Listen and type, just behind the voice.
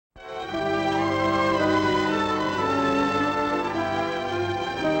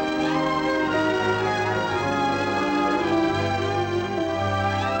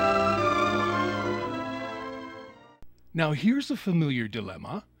Now here's a familiar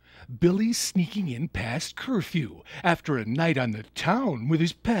dilemma. Billy's sneaking in past curfew after a night on the town with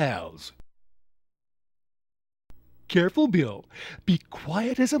his pals. Careful, Bill. Be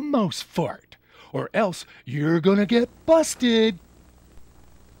quiet as a mouse fart, or else you're gonna get busted.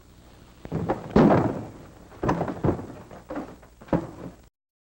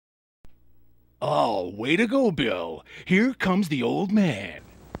 Oh, way to go, Bill. Here comes the old man.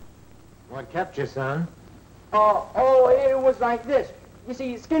 What kept you, son? It was like this. You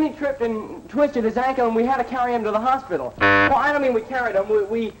see, Skinny tripped and twisted his ankle, and we had to carry him to the hospital. Well, I don't mean we carried him.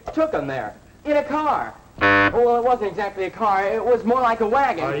 We took him there. In a car. Well, it wasn't exactly a car. It was more like a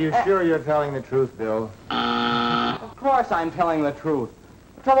wagon. Are you sure you're telling the truth, Bill? Of course I'm telling the truth.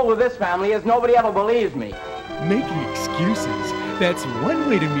 The trouble with this family is nobody ever believes me. Making excuses, that's one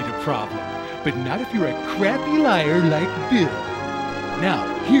way to meet a problem, but not if you're a crappy liar like Bill. Now,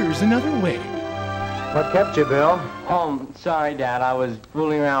 here's another way. What kept you, Bill? Oh, sorry, Dad. I was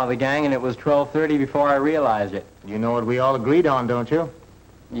fooling around with the gang, and it was 12:30 before I realized it. You know what we all agreed on, don't you?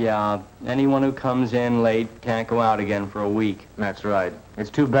 Yeah, anyone who comes in late can't go out again for a week. That's right. It's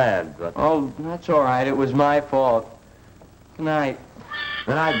too bad, but... Oh, that's all right. It was my fault. Good night.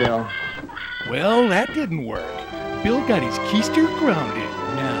 Good night, Bill. Well, that didn't work. Bill got his keister grounded.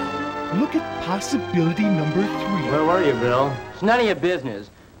 Now, look at possibility number 3. Where were you, Bill? It's none of your business.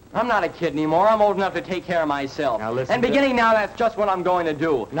 I'm not a kid anymore. I'm old enough to take care of myself. Now listen, and beginning now, that's just what I'm going to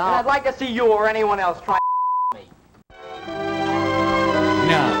do. Now... And I'd like to see you or anyone else try me.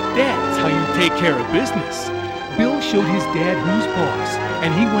 Now, that's how you take care of business. Bill showed his dad who's boss,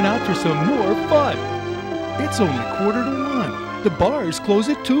 and he went out for some more fun. It's only 1:45. The bars close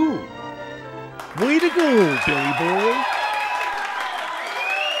at 2. Way to go, Billy boy.